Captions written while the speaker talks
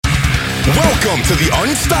Welcome to the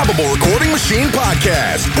Unstoppable Recording Machine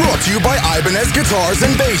Podcast, brought to you by Ibanez Guitars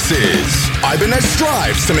and Basses. Ibanez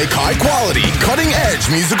strives to make high-quality,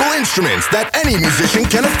 cutting-edge musical instruments that any musician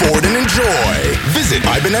can afford and enjoy. Visit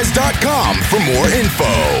Ibanez.com for more info.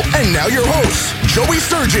 And now your hosts, Joey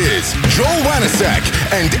Sturgis, Joel Wanasek,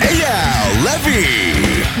 and Eyal Levy.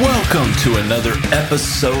 Welcome to another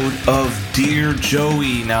episode of Dear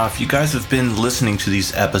Joey. Now, if you guys have been listening to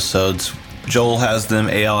these episodes, Joel has them,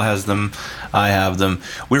 Eyal has them, I have them.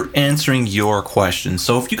 We're answering your questions.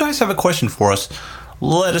 So if you guys have a question for us,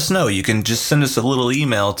 let us know. You can just send us a little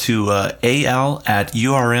email to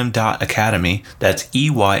eyal@urm.academy. That's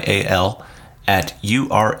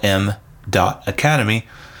EYAL@urm.academy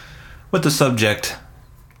with the subject,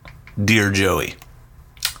 Dear Joey.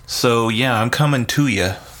 So yeah, I'm coming to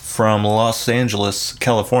you from Los Angeles,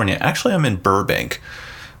 California. Actually, I'm in Burbank,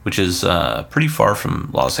 which is pretty far from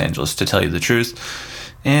Los Angeles, to tell you the truth.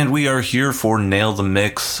 And we are here for Nail the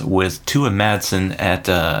Mix with Tua Madsen at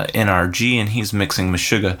NRG, and he's mixing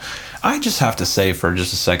Meshuggah. I just have to say for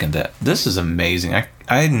just a second that this is amazing.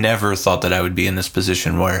 I never thought that I would be in this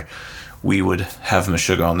position where we would have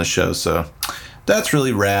Meshuggah on the show, so that's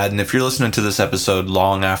really rad. And if you're listening to this episode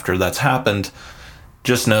long after that's happened,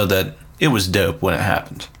 just know that it was dope when it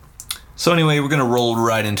happened. So anyway, we're going to roll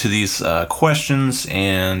right into these questions,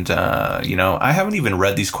 and, I haven't even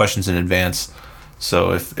read these questions in advance,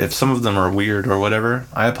 so if some of them are weird or whatever,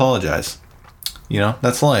 I apologize.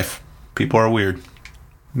 That's life. People are weird.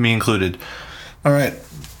 Me included. All right,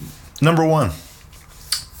 number one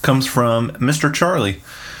comes from Mr. Charlie.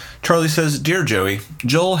 Charlie says, Dear Joey,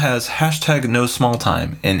 Joel has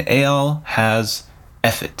 #NoSmallTime, and Eyal has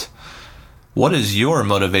F it. What is your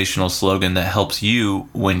motivational slogan that helps you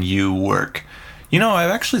when you work?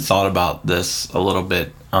 I've actually thought about this a little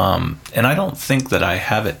bit, and I don't think that I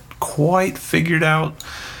have it quite figured out,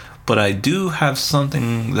 but I do have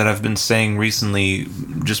something that I've been saying recently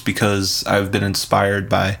just because I've been inspired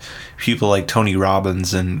by people like Tony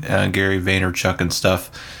Robbins and Gary Vaynerchuk and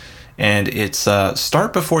stuff, and it's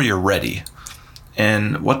start before you're ready.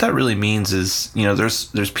 And what that really means is,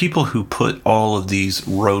 there's people who put all of these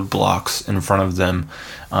roadblocks in front of them,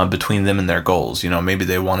 between them and their goals. Maybe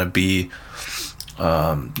they want to be,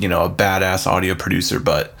 a badass audio producer,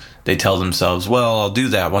 but they tell themselves, well, I'll do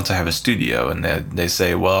that once I have a studio. And they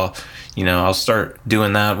say, well, I'll start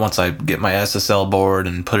doing that once I get my SSL board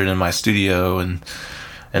and put it in my studio.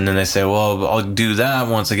 And then they say, well, I'll do that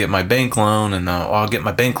once I get my bank loan, and I'll get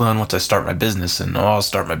my bank loan once I start my business, and I'll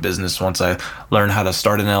start my business once I learn how to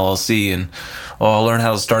start an LLC, and I'll learn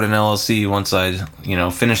how to start an LLC once I,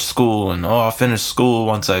 finish school, and I'll finish school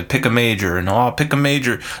once I pick a major, and I'll pick a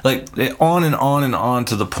major, like on and on and on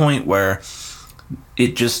to the point where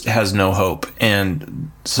it just has no hope. And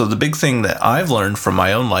so the big thing that I've learned from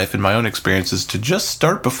my own life and my own experience is to just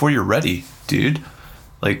start before you're ready, dude.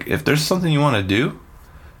 Like, if there's something you want to do,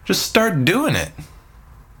 just start doing it.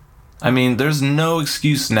 There's no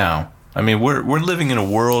excuse now. We're living in a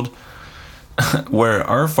world where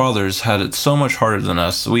our fathers had it so much harder than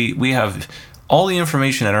us. We have all the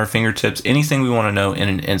information at our fingertips, anything we want to know in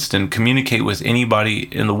an instant, communicate with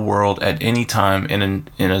anybody in the world at any time in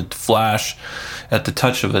a flash, at the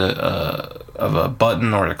touch of a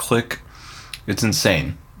button or a click. It's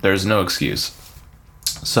insane. There's no excuse.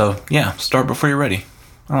 So, yeah, start before you're ready.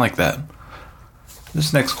 I like that.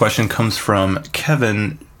 This next question comes from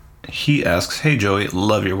Kevin. He asks, Hey Joey,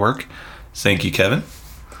 love your work. Thank you, Kevin.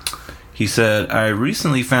 He said, I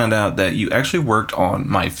recently found out that you actually worked on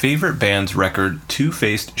my favorite band's record,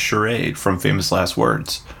 Two-Faced Charade from Famous Last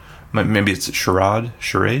Words. Maybe it's Charade?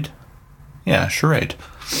 Charade? Yeah, Charade.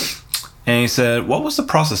 And he said, what was the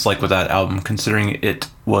process like with that album, considering it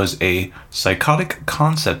was a psychotic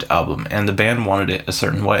concept album and the band wanted it a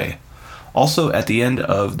certain way? Also, at the end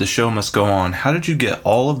of The Show Must Go On, how did you get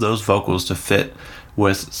all of those vocals to fit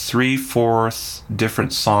with 3/4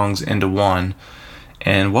 different songs into one?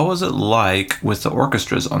 And what was it like with the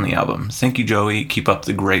orchestras on the album? Thank you, Joey. Keep up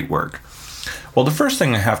the great work. Well, the first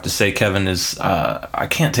thing I have to say, Kevin, is I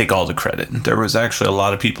can't take all the credit. There was actually a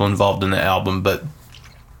lot of people involved in the album, but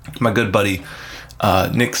my good buddy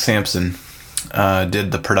Nick Sampson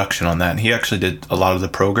did the production on that. And he actually did a lot of the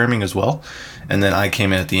programming as well. And then I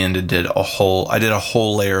came in at the end and did a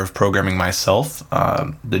whole layer of programming myself,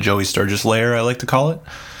 the Joey Sturgis layer, I like to call it.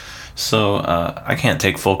 So I can't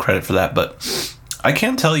take full credit for that, but I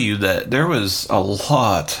can tell you that there was a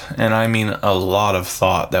lot, and I mean a lot of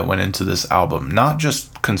thought that went into this album, not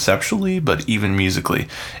just conceptually, but even musically.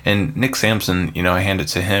 And Nick Sampson, I hand it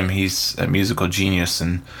to him. He's a musical genius,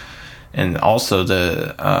 and also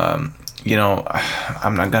the,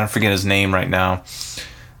 I'm not going to forget his name right now.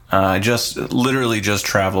 I literally just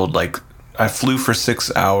traveled. Like, I flew for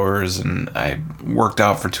 6 hours and I worked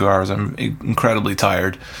out for 2 hours. I'm incredibly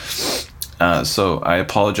tired. So I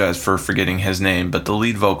apologize for forgetting his name, but the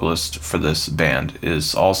lead vocalist for this band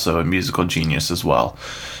is also a musical genius as well.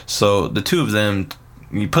 So the two of them,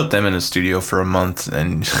 you put them in a studio for a month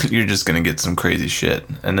and you're just going to get some crazy shit.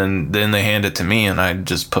 And then they hand it to me and I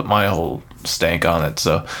just put my whole stank on it.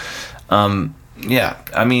 So, yeah,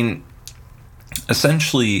 I mean,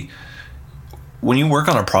 essentially, when you work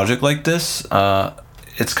on a project like this,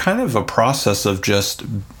 it's kind of a process of just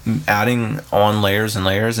adding on layers and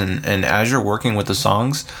layers. And as you're working with the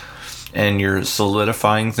songs and you're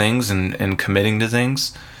solidifying things and committing to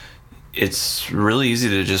things, it's really easy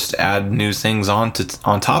to just add new things on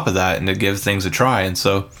top of that and to give things a try. And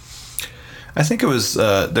so I think it was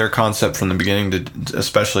their concept from the beginning, to,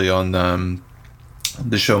 especially on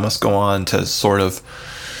The Show Must Go On, to sort of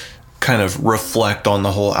kind of reflect on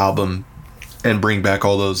the whole album and bring back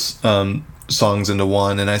all those songs into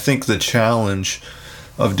one. And I think the challenge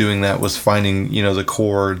of doing that was finding, you know, the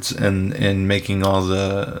chords and making all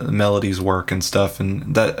the melodies work and stuff.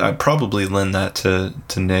 And that I probably lend that to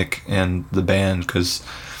Nick and the band, because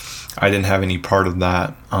I didn't have any part of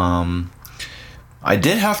that. I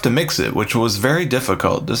did have to mix it, which was very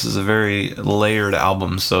difficult. This is a very layered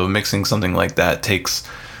album, so mixing something like that takes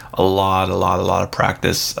a lot of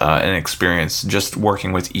practice and experience. Just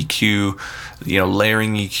working with EQ, you know,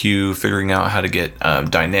 layering EQ, figuring out how to get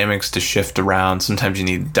dynamics to shift around. Sometimes you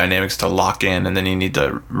need dynamics to lock in, and then you need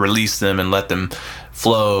to release them and let them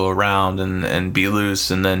flow around and be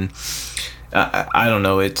loose. And then I don't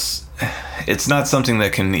know, it's not something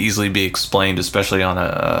that can easily be explained, especially on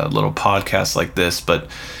a little podcast like this. But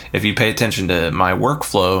if you pay attention to my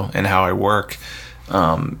workflow and how I work,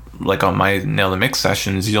 like on my Nail the Mix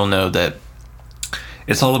sessions, you'll know that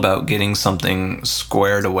it's all about getting something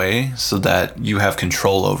squared away so that you have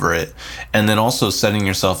control over it, and then also setting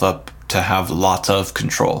yourself up to have lots of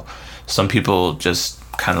control. Some people just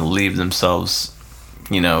kind of leave themselves,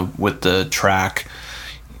 you know, with the track.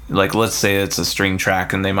 Like, let's say it's a string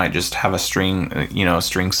track and they might just have a string, you know, a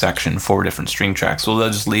string section, 4 different string tracks. Well, they'll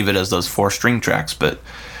just leave it as those 4 string tracks. But,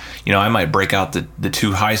 you know, I might break out the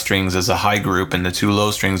 2 high strings as a high group and the 2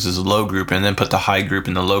 low strings as a low group, and then put the high group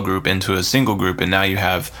and the low group into a single group. And now you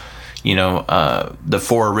have, you know, the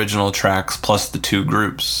 4 original tracks plus the 2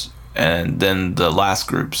 groups and then the last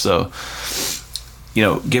group. So, you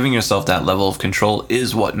know, giving yourself that level of control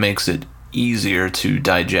is what makes it easier to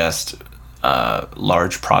digest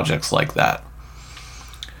large projects like that.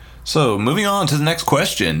 So, moving on to the next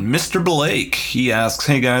question. Mr. Blake, he asks,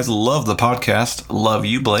 "Hey guys, love the podcast." Love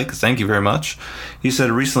you, Blake. Thank you very much. He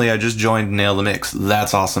said, "Recently I just joined Nail the Mix."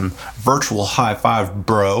 That's awesome. Virtual high five,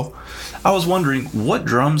 bro. "I was wondering what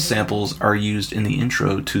drum samples are used in the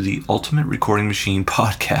intro to the Ultimate Recording Machine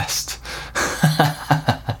podcast."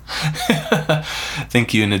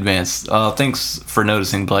 Thank you in advance. Thanks for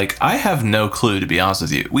noticing, Blake. I have no clue, to be honest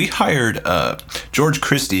with you. We hired George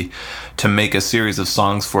Christie to make a series of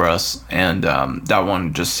songs for us, and that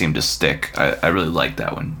one just seemed to stick. I really like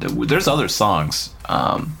that one. There's other songs.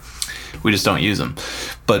 We just don't use them.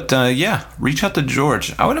 But yeah, reach out to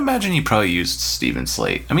George. I would imagine he probably used Steven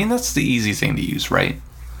Slate. I mean, that's the easy thing to use, right?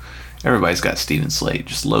 Everybody's got Steven Slate.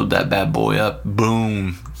 Just load that bad boy up.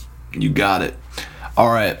 Boom. You got it.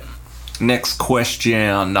 All right. Next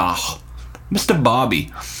question. Mr.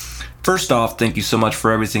 Bobby. "First off, thank you so much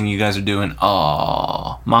for everything you guys are doing."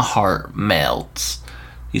 Aw, my heart melts.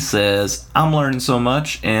 He says, "I'm learning so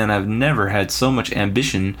much, and I've never had so much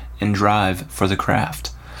ambition and drive for the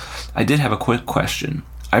craft. I did have a quick question.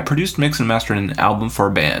 I produced, mixed, and mastered an album for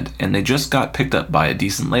a band, and they just got picked up by a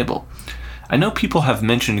decent label. I know people have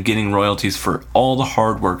mentioned getting royalties for all the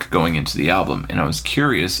hard work going into the album, and I was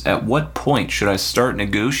curious, at what point should I start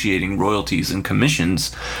negotiating royalties and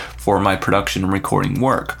commissions for my production and recording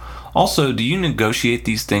work? Also, do you negotiate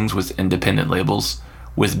these things with independent labels?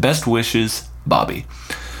 With best wishes, Bobby."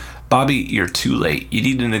 Bobby, you're too late. You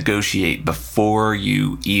need to negotiate before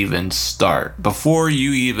you even start. Before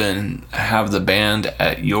you even have the band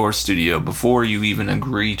at your studio, before you even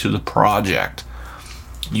agree to the project,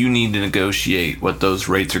 you need to negotiate what those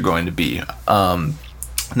rates are going to be. Now,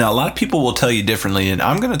 a lot of people will tell you differently, and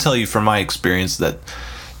I'm going to tell you from my experience that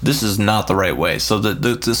this is not the right way. So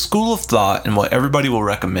the school of thought and what everybody will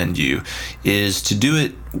recommend you is to do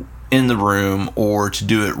it in the room or to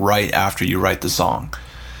do it right after you write the song.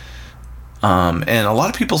 And a lot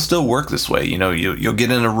of people still work this way. You know, you'll get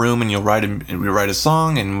in a room and you'll write a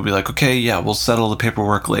song, and we'll be like, okay, yeah, we'll settle the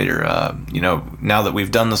paperwork later. You know, now that we've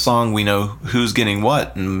done the song, we know who's getting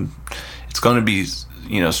what, and it's going to be,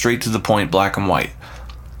 you know, straight to the point, black and white.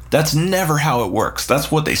 That's never how it works.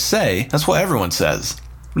 That's what they say. That's what everyone says.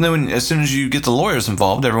 And then as soon as you get the lawyers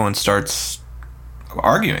involved, everyone starts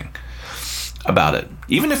arguing about it.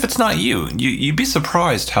 Even if it's not you. You'd be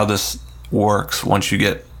surprised how this works once you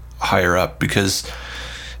get higher up, because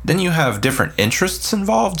then you have different interests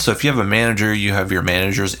involved. So if you have a manager, you have your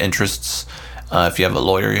manager's interests. If you have a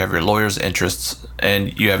lawyer, you have your lawyer's interests,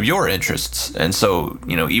 and you have your interests. And so,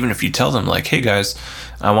 even if you tell them like, hey guys,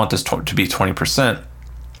 I want this to be 20%,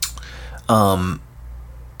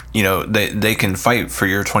 they can fight for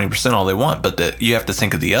your 20% all they want, but you have to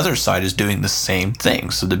think of the other side as doing the same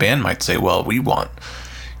thing. So the band might say, well, we want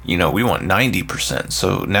 90%.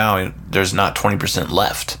 So now there's not 20%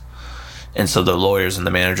 left. And so the lawyers and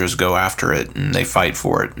the managers go after it and they fight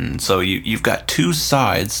for it. And so you've got two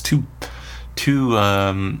sides, two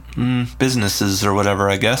businesses or whatever,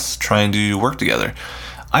 I guess, trying to work together.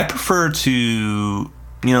 I prefer to,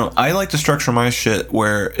 I like to structure my shit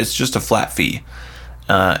where it's just a flat fee.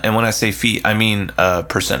 And when I say fee, I mean a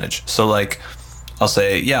percentage. So like, I'll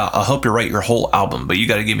say, yeah, I'll help you write your whole album, but you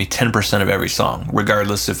got to give me 10% of every song,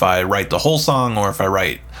 regardless if I write the whole song or if I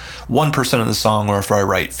write 1% of the song or if I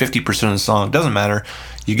write 50% of the song. Doesn't matter.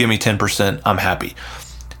 You give me 10%, I'm happy.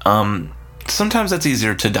 Sometimes that's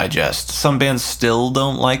easier to digest. Some bands still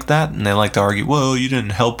don't like that, and they like to argue, well, you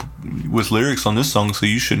didn't help with lyrics on this song, so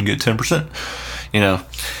you shouldn't get 10%.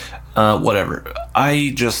 Whatever.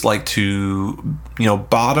 I just like to,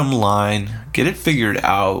 bottom line, get it figured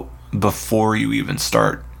out before you even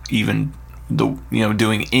start doing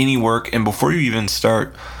any work, and before you even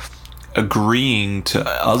start agreeing to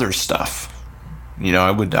other stuff.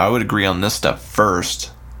 I would agree on this stuff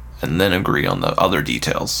first, and then agree on the other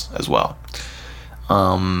details as well.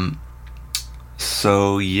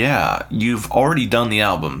 So yeah, you've already done the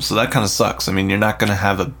album, so that kind of sucks. I mean, you're not going to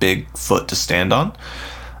have a big foot to stand on.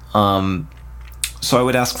 So I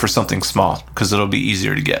would ask for something small, because it'll be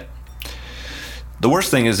easier to get. The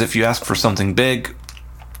worst thing is if you ask for something big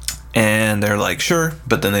and they're like, sure,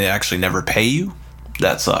 but then they actually never pay you.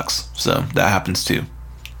 That sucks. So that happens too.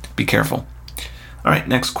 Be careful. All right,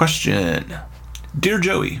 next question. Dear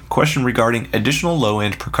Joey, question regarding additional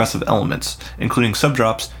low-end percussive elements, including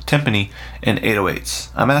subdrops, timpani, and 808s.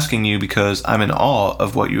 I'm asking you because I'm in awe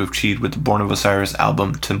of what you have achieved with the Born of Osiris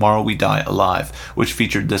album Tomorrow We Die Alive, which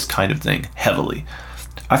featured this kind of thing heavily.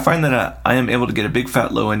 I find that I am able to get a big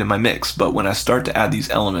fat low end in my mix, but when I start to add these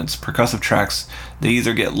elements, percussive tracks, they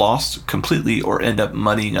either get lost completely or end up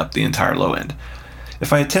muddying up the entire low end.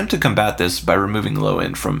 If I attempt to combat this by removing low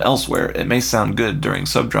end from elsewhere, it may sound good during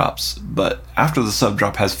subdrops, but after the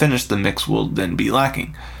subdrop has finished, the mix will then be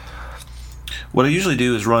lacking. What I usually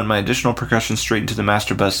do is run my additional percussion straight into the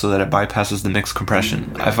master bus so that it bypasses the mix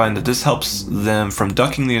compression. I find that this helps them from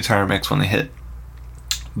ducking the entire mix when they hit.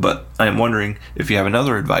 But I am wondering if you have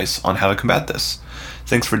another advice on how to combat this.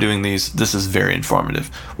 Thanks for doing these. This is very informative.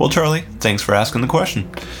 Well, Charlie, thanks for asking the question.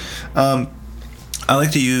 I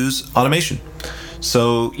like to use automation.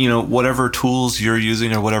 So, whatever tools you're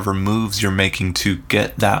using or whatever moves you're making to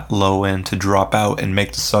get that low end to drop out and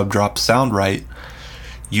make the sub drop sound right,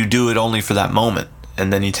 you do it only for that moment,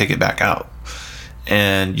 and then you take it back out.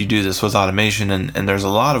 And you do this with automation, and there's a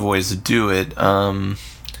lot of ways to do it.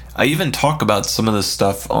 I even talk about some of this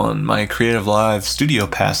stuff on my Creative Live studio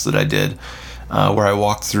pass that I did, where I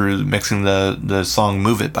walked through mixing the song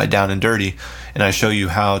Move It by Down and Dirty, and I show you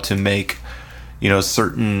how to make,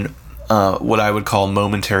 certain what I would call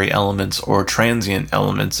momentary elements or transient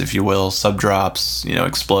elements, if you will, subdrops,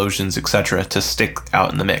 explosions, etc., to stick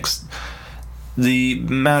out in the mix. The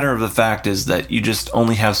matter of the fact is that you just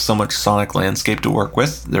only have so much sonic landscape to work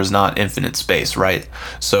with. There's not infinite space, right?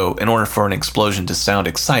 So in order for an explosion to sound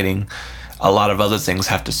exciting, a lot of other things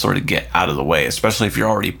have to sort of get out of the way, especially if you're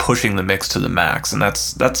already pushing the mix to the max. And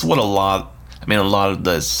that's what a lot of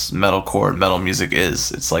this metalcore metal music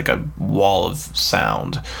is. It's like a wall of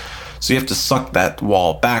sound. So you have to suck that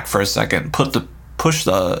wall back for a second, push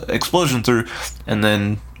the explosion through, and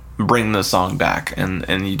then bring the song back,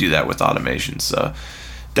 and you do that with automation. So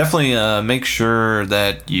definitely make sure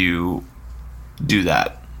that you do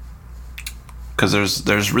that, because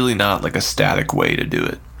there's really not like a static way to do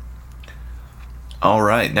it. All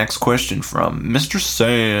right, next question from Mr.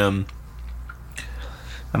 Sam.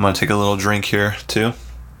 I'm gonna take a little drink here too.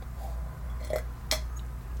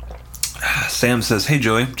 Sam says, hey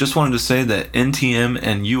Joey, just wanted to say that NTM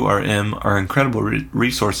and URM are incredible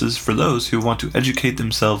resources for those who want to educate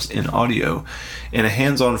themselves in audio in a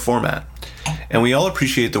hands-on format. And we all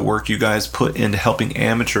appreciate the work you guys put into helping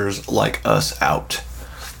amateurs like us out.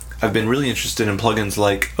 I've been really interested in plugins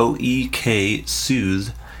like OEK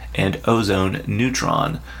Soothe and Ozone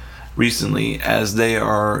Neutron. recently as they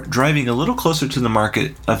are driving a little closer to the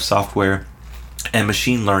market of software and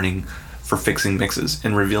machine learning for fixing mixes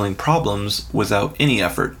and revealing problems without any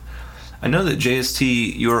effort. I know that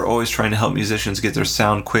JST, you're always trying to help musicians get their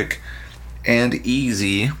sound quick and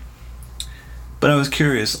easy, but I was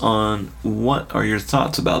curious on what are your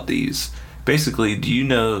thoughts about these? Basically, do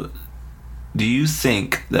you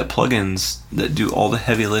think that plugins that do all the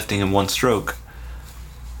heavy lifting in one stroke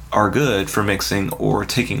are good for mixing or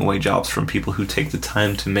taking away jobs from people who take the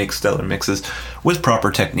time to make stellar mixes with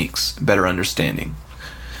proper techniques, better understanding?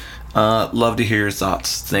 Love to hear your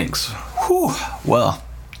thoughts. Thanks. Whew. Well,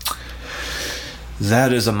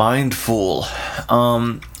 that is a mind full.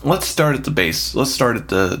 Let's start at the base. Let's start at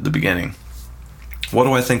the beginning. What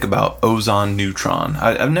do I think about Ozone Neutron?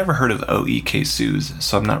 I've never heard of OEK-Soothe,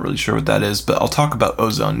 so I'm not really sure what that is, but I'll talk about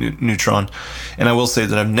Ozone Neutron. And I will say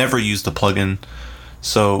that I've never used the plugin,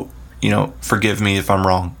 so, forgive me if I'm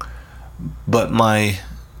wrong. But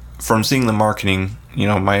from seeing the marketing,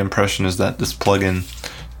 my impression is that this plugin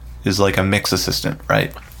is like a mix assistant,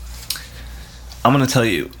 right? I'm going to tell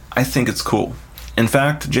you, I think it's cool. In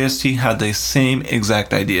fact, JST had the same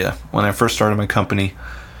exact idea when I first started my company.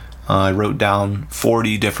 I wrote down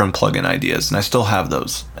 40 different plugin ideas, and I still have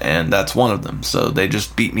those, and that's one of them. So they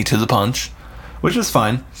just beat me to the punch, which is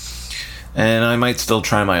fine. And I might still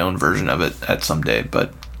try my own version of it at some day,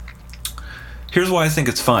 but here's why I think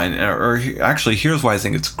it's fine, or actually, here's why I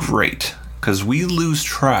think it's great. Because we lose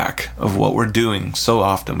track of what we're doing so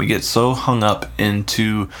often. We get so hung up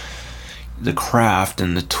into the craft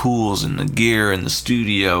and the tools and the gear and the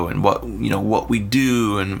studio and what we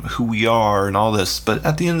do and who we are and all this. But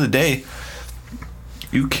at the end of the day,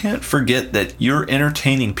 you can't forget that you're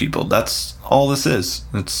entertaining people. That's all this is.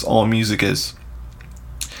 That's all music is.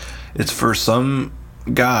 It's for some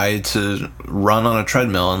guy to run on a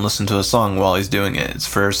treadmill and listen to a song while he's doing it. It's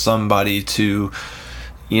for somebody to,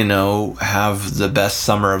 have the best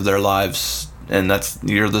summer of their lives, and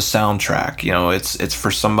you're the soundtrack. It's for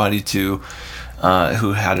somebody to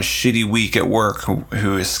who had a shitty week at work,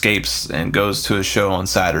 who escapes and goes to a show on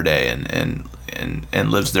Saturday and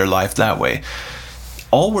lives their life that way.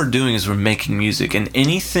 All we're doing is we're making music, and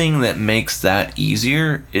anything that makes that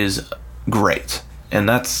easier is great. And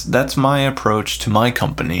that's my approach to my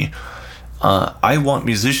company. I want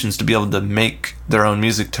musicians to be able to make their own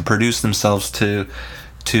music, to produce themselves, to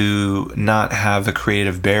not have a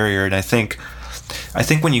creative barrier. And I think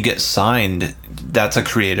when you get signed, that's a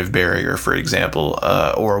creative barrier, for example,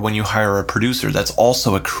 or when you hire a producer, that's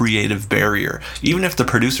also a creative barrier. Even if the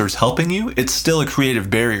producer is helping you, it's still a creative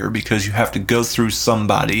barrier because you have to go through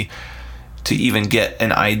somebody to even get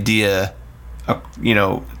an idea,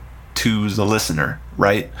 to the listener,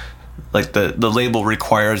 right? Like the label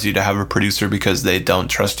requires you to have a producer because they don't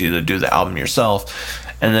trust you to do the album yourself.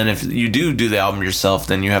 And then if you do the album yourself,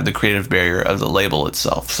 then you have the creative barrier of the label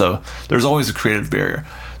itself. So there's always a creative barrier.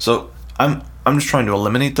 So I'm just trying to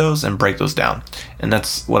eliminate those and break those down. And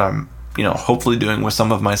that's what I'm, hopefully doing with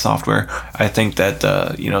some of my software. I think that,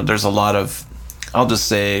 there's a lot of, I'll just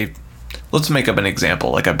say, let's make up an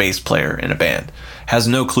example, like a bass player in a band has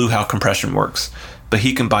no clue how compression works, but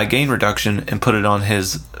he can buy gain reduction and put it on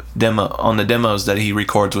his on the demos that he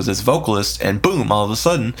records with his vocalist, and boom, all of a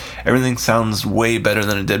sudden everything sounds way better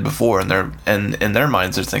than it did before, and in their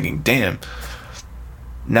minds they're thinking, damn,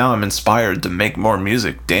 now I'm inspired to make more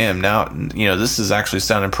music. Damn, now this is actually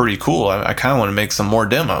sounding pretty cool. I kind of want to make some more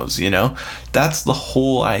demos. That's the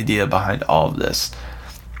whole idea behind all of this.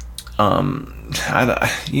 I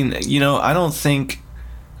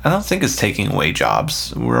don't think it's taking away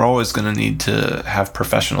jobs. We're always going to need to have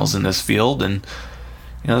professionals in this field, and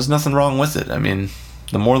there's nothing wrong with it. I mean,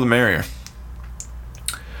 the more the merrier.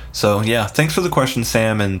 So yeah, thanks for the question,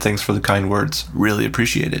 Sam, and thanks for the kind words. Really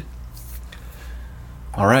appreciate it.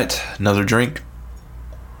 All right, another drink.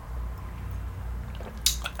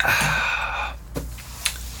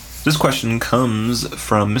 This question comes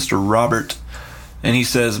from Mr. Robert, and he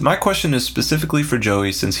says, my question is specifically for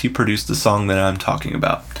Joey since he produced the song that I'm talking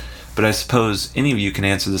about, but I suppose any of you can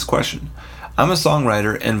answer this question. I'm a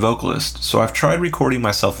songwriter and vocalist, so I've tried recording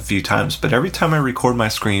myself a few times, but every time I record my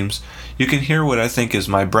screams, you can hear what I think is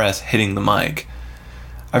my breath hitting the mic.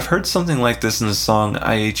 I've heard something like this in the song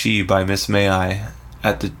IHE by Miss May I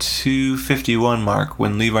at the 2:51 mark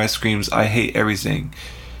when Levi screams, I hate everything.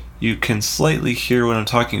 You can slightly hear what I'm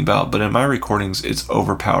talking about, but in my recordings, it's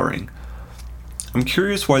overpowering. I'm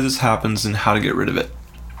curious why this happens and how to get rid of it.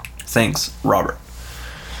 Thanks, Robert.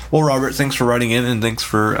 Well, Robert, thanks for writing in and thanks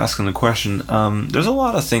for asking the question. There's a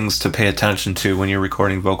lot of things to pay attention to when you're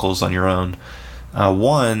recording vocals on your own.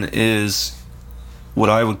 One is what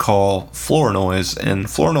I would call floor noise. And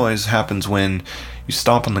floor noise happens when you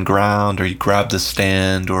stomp on the ground or you grab the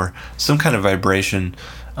stand or some kind of vibration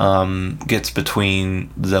gets between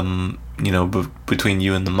them, between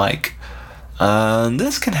you and the mic.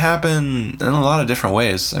 This can happen in a lot of different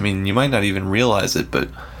ways. I mean, you might not even realize it, but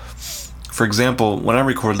for example, when I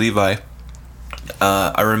record Levi,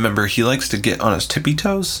 I remember he likes to get on his tippy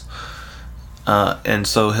toes. And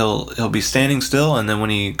so he'll be standing still, and then when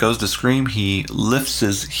he goes to scream, he lifts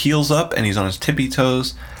his heels up and he's on his tippy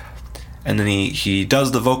toes, and then he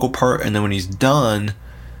does the vocal part, and then when he's done,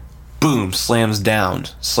 boom, slams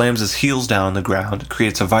his heels down on the ground,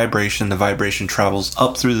 creates a vibration. The vibration travels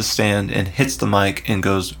up through the stand and hits the mic and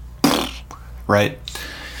goes right.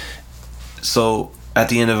 So at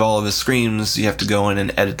the end of all of his screams, you have to go in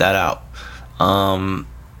and edit that out.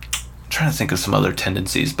 Trying to think of some other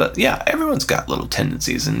tendencies, but yeah, everyone's got little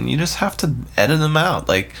tendencies and you just have to edit them out.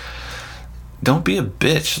 Like, don't be a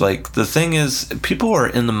bitch. Like, the thing is, people are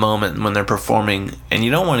in the moment when they're performing, and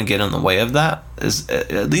you don't want to get in the way of that, is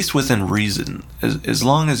at least within reason, as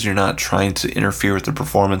long as you're not trying to interfere with the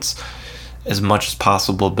performance as much as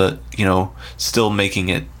possible, but still making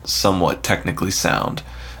it somewhat technically sound.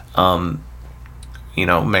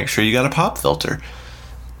 Make sure you got a pop filter.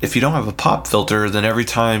 If you don't have a pop filter, then every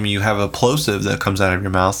time you have a plosive that comes out of your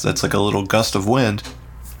mouth, that's like a little gust of wind,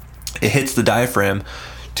 it hits the diaphragm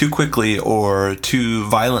too quickly or too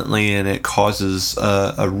violently, and it causes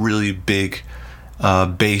a really big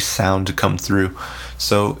bass sound to come through.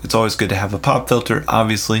 So it's always good to have a pop filter,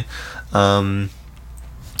 obviously. The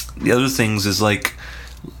other things is, like,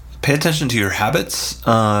 pay attention to your habits.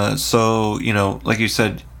 So, like you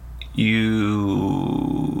said,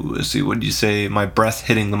 let's see, what did you say? My breath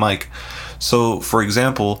hitting the mic. So, for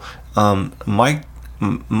example,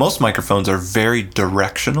 most microphones are very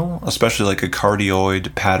directional, especially like a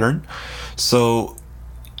cardioid pattern. So,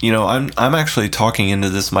 I'm actually talking into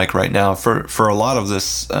this mic right now. For a lot of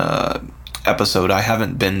this episode, I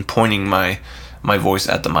haven't been pointing my voice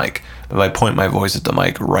at the mic. If I point my voice at the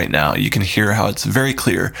mic right now, you can hear how it's very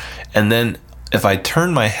clear. And then if I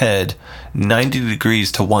turn my head 90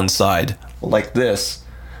 degrees to one side, like this,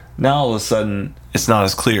 now all of a sudden it's not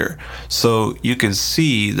as clear. So you can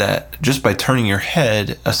see that just by turning your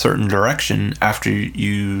head a certain direction after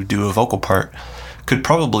you do a vocal part could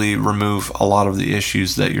probably remove a lot of the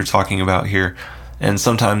issues that you're talking about here. And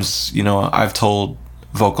sometimes, I've told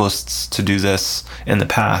vocalists to do this in the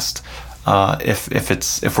past.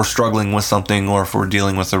 If we're struggling with something, or if we're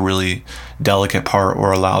dealing with a really delicate part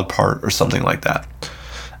or a loud part or something like that.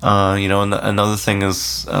 And another thing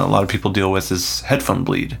is a lot of people deal with is headphone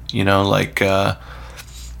bleed. If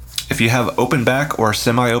you have open back or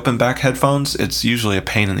semi-open back headphones, it's usually a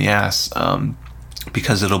pain in the ass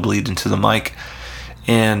because it'll bleed into the mic.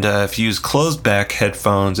 And if you use closed back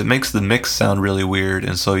headphones, it makes the mix sound really weird,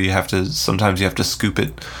 and so sometimes you have to scoop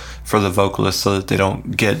it for the vocalist so that they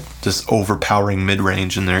don't get this overpowering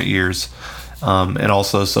mid-range in their ears, and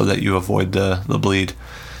also so that you avoid the bleed.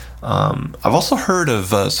 I've also heard of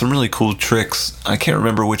some really cool tricks. I can't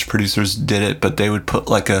remember which producers did it, but they would put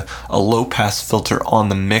like a low-pass filter on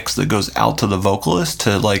the mix that goes out to the vocalist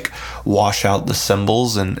to like wash out the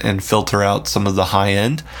cymbals and filter out some of the high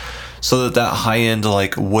end, so that high end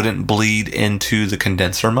like wouldn't bleed into the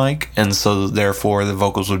condenser mic, and so therefore the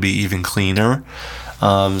vocals would be even cleaner.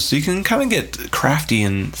 So you can kind of get crafty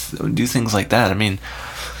and do things like that. I mean,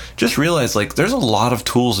 just realize, like, there's a lot of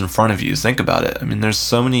tools in front of you. Think about it. I mean, there's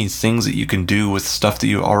so many things that you can do with stuff that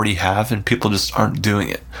you already have, and people just aren't doing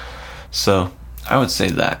it. So I would say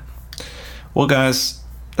that. Well, guys,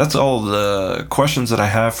 that's all the questions that I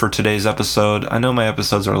have for today's episode. I know my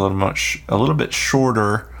episodes are a little bit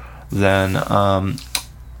shorter than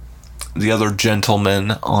the other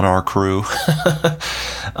gentlemen on our crew.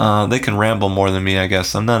 They can ramble more than me, I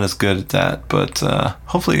guess. I'm not as good at that, but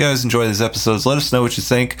hopefully you guys enjoy these episodes. Let us know what you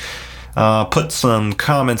think. Put some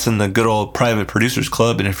comments in the good old Private Producers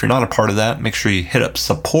Club, and if you're not a part of that, make sure you hit up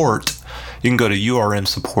support. You can go to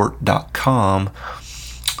urmsupport.com.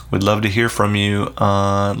 We'd love to hear from you.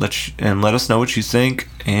 Let us know what you think,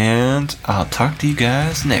 and I'll talk to you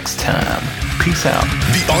guys next time. Peace out.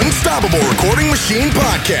 The Unstoppable Recording Machine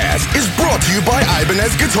Podcast is brought to you by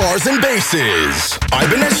Ibanez Guitars and Basses.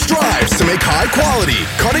 Ibanez strives to make high-quality,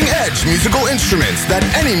 cutting-edge musical instruments that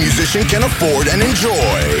any musician can afford and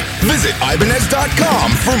enjoy. Visit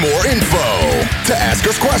Ibanez.com for more info. To ask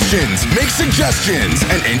us questions, make suggestions,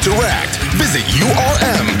 and interact, visit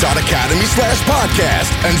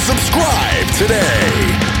urm.academy/podcast and subscribe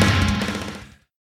today.